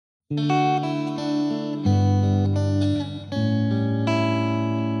Hello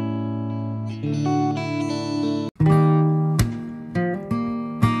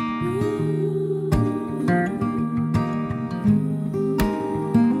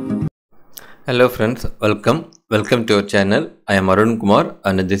friends, welcome to our channel. I am Arun Kumar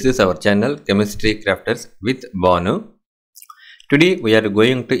and this is our channel Chemistry Crafters with Banu. Today we are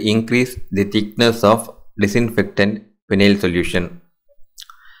going to increase the thickness of disinfectant phenyl solution.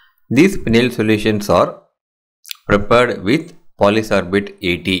 These phenyl solutions are prepared with polysorbate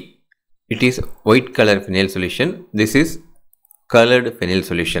 80. It is white color phenyl solution. This is colored phenyl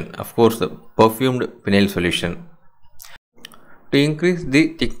solution. Of course, perfumed phenyl solution. To increase the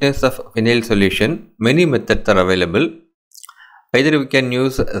thickness of phenyl solution, many methods are available. Either we can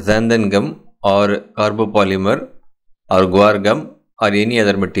use xanthan gum or carbopolymer or guar gum or any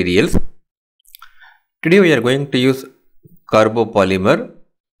other materials. Today we are going to use carbopolymer,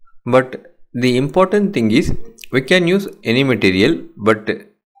 but the important thing is we can use any material, but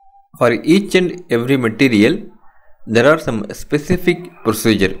for each and every material there are some specific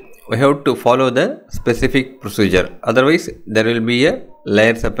procedure. We have to follow the specific procedure, otherwise there will be a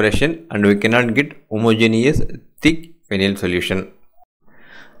layer separation and we cannot get homogeneous thick phenyl solution.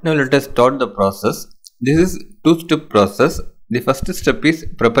 Now let us start the process. This is two-step process. The first step is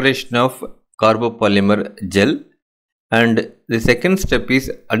preparation of carbopolymer gel and the second step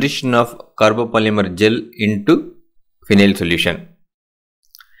is addition of carbopolymer gel into phenyl solution.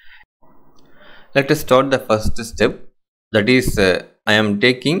 Let us start the first step, that is I am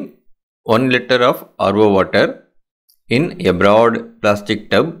taking 1 liter of RO water in a broad plastic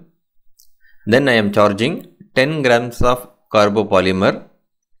tub. Then I am charging 10 grams of carbopolymer.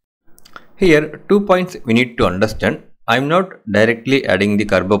 Here 2 points we need to understand. I am not directly adding the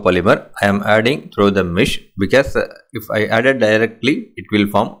carbopolymer. I am adding through the mesh, because if I added directly it will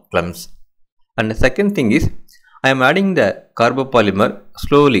form clumps. And the second thing is I am adding the carbopolymer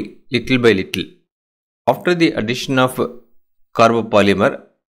slowly, little by little. After the addition of carbopolymer,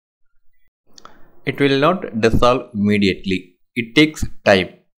 it will not dissolve immediately. It takes time,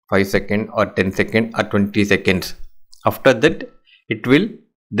 5 seconds or 10 seconds or 20 seconds. After that it will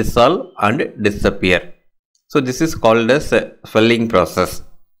dissolve and disappear. So this is called as a swelling process.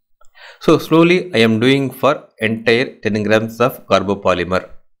 So slowly I am doing for entire 10 grams of carbopolymer.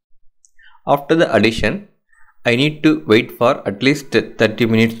 After the addition, I need to wait for at least 30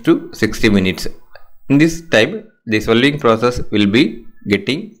 minutes to 60 minutes. In this time the swelling process will be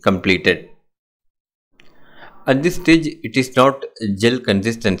getting completed. At this stage it is not gel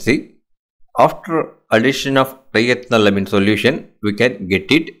consistency. After addition of triethanolamine solution we can get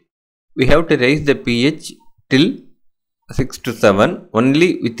it. We have to raise the pH till 6 to 7.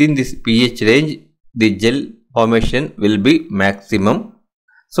 Only within this pH range the gel formation will be maximum.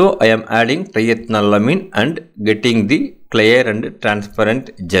 So I am adding triethanolamine and getting the clear and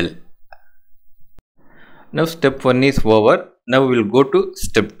transparent gel. Now step 1 is over. Now we will go to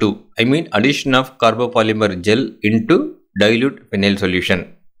step 2. I mean addition of carbopolymer gel into dilute phenyl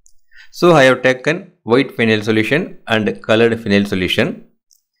solution. So I have taken white phenyl solution and colored phenyl solution.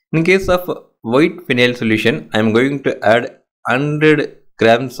 In case of white phenyl solution, I am going to add 100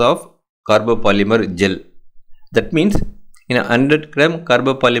 grams of carbopolymer gel. That means in a 100 gram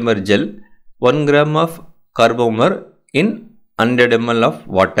carbopolymer gel, 1 gram of carbomer in 100 ml of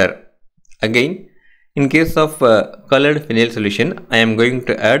water. Again, in case of colored phenyl solution, I am going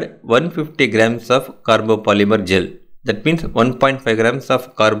to add 150 grams of carbopolymer gel. That means 1.5 grams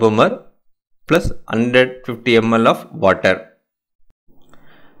of carbomer plus 150 ml of water.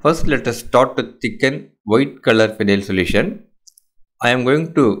 First let us start to thicken white color phenyl solution. I am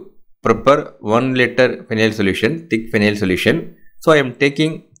going to prepare 1 liter phenyl solution, thick phenyl solution. So I am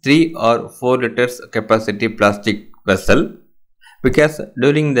taking 3 or 4 liters capacity plastic vessel, because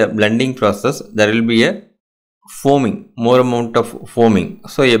during the blending process there will be a foaming, more amount of foaming.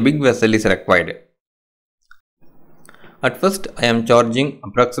 So a big vessel is required. At first I am charging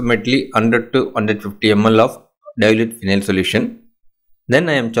approximately 100 to 150 ml of dilute phenyl solution. Then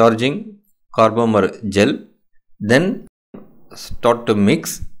I am charging carbomer gel. Then start to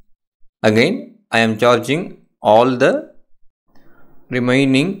mix. Again I am charging all the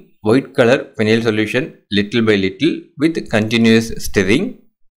remaining white color phenyl solution little by little with continuous stirring.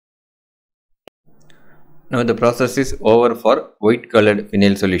 Now the process is over for white colored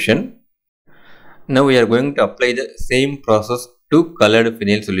phenyl solution. Now we are going to apply the same process to colored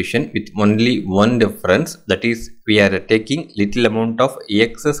phenyl solution with only one difference, that is we are taking little amount of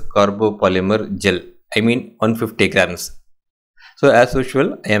excess carbopolymer gel, I mean 150 grams. So as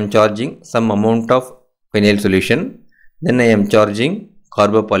usual I am charging some amount of phenyl solution, then I am charging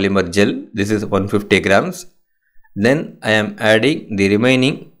carbopolymer gel. This is 150 grams. Then I am adding the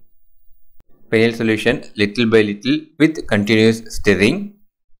remaining phenyl solution little by little with continuous stirring.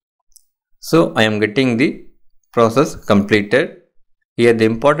 So I am getting the process completed. Here the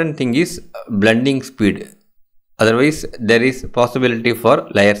important thing is blending speed. Otherwise there is possibility for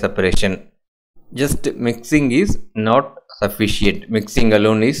layer separation. Just mixing is not sufficient. Mixing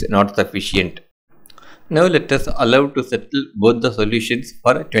alone is not sufficient. Now let us allow to settle both the solutions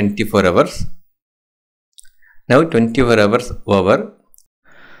for 24 hours. Now 24 hours over.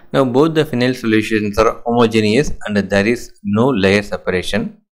 Now both the phenyl solutions are homogeneous and there is no layer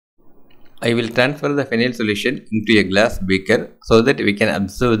separation. I will transfer the phenyl solution into a glass beaker so that we can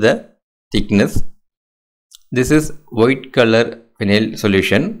observe the thickness. This is white color phenyl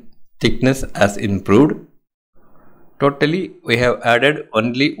solution. Thickness has improved. Totally we have added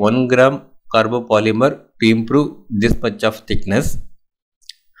only 1 gram carbopolymer to improve this much of thickness.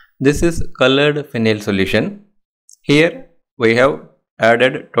 This is colored phenyl solution. Here we have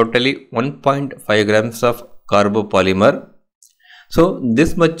added totally 1.5 grams of carbopolymer. So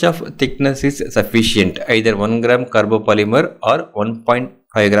this much of thickness is sufficient, either 1 gram carbopolymer or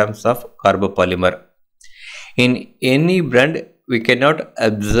 1.5 grams of carbopolymer. In any brand we cannot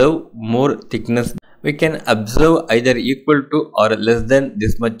observe more thickness. We can observe either equal to or less than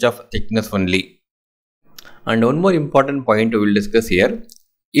this much of thickness only. And one more important point we will discuss here.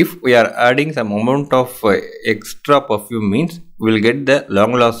 If we are adding some amount of extra perfume means we will get the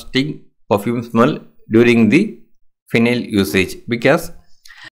long lasting perfume smell during the phenyl usage, because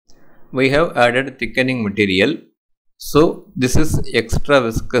we have added thickening material. So this is extra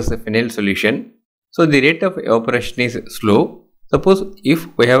viscous phenyl solution. So the rate of evaporation is slow. Suppose if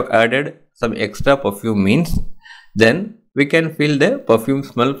we have added some extra perfume means, then we can feel the perfume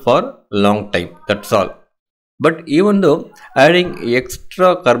smell for long time. That's all. But even though adding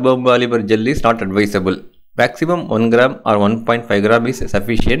extra carbopolymer gel is not advisable, maximum 1 gram or 1.5 gram is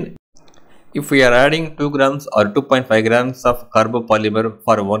sufficient. If we are adding 2 grams or 2.5 grams of carbopolymer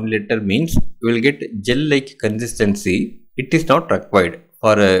for 1 liter means we will get gel-like consistency. It is not required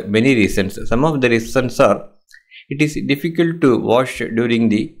for many reasons. Some of the reasons are, it is difficult to wash during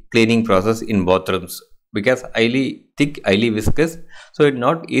the cleaning process in bathrooms because highly thick, highly viscous, so it's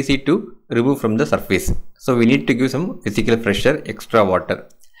not easy to remove from the surface. So we need to give some physical pressure, extra water,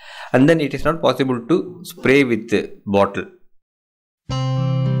 and then it is not possible to spray with the bottle.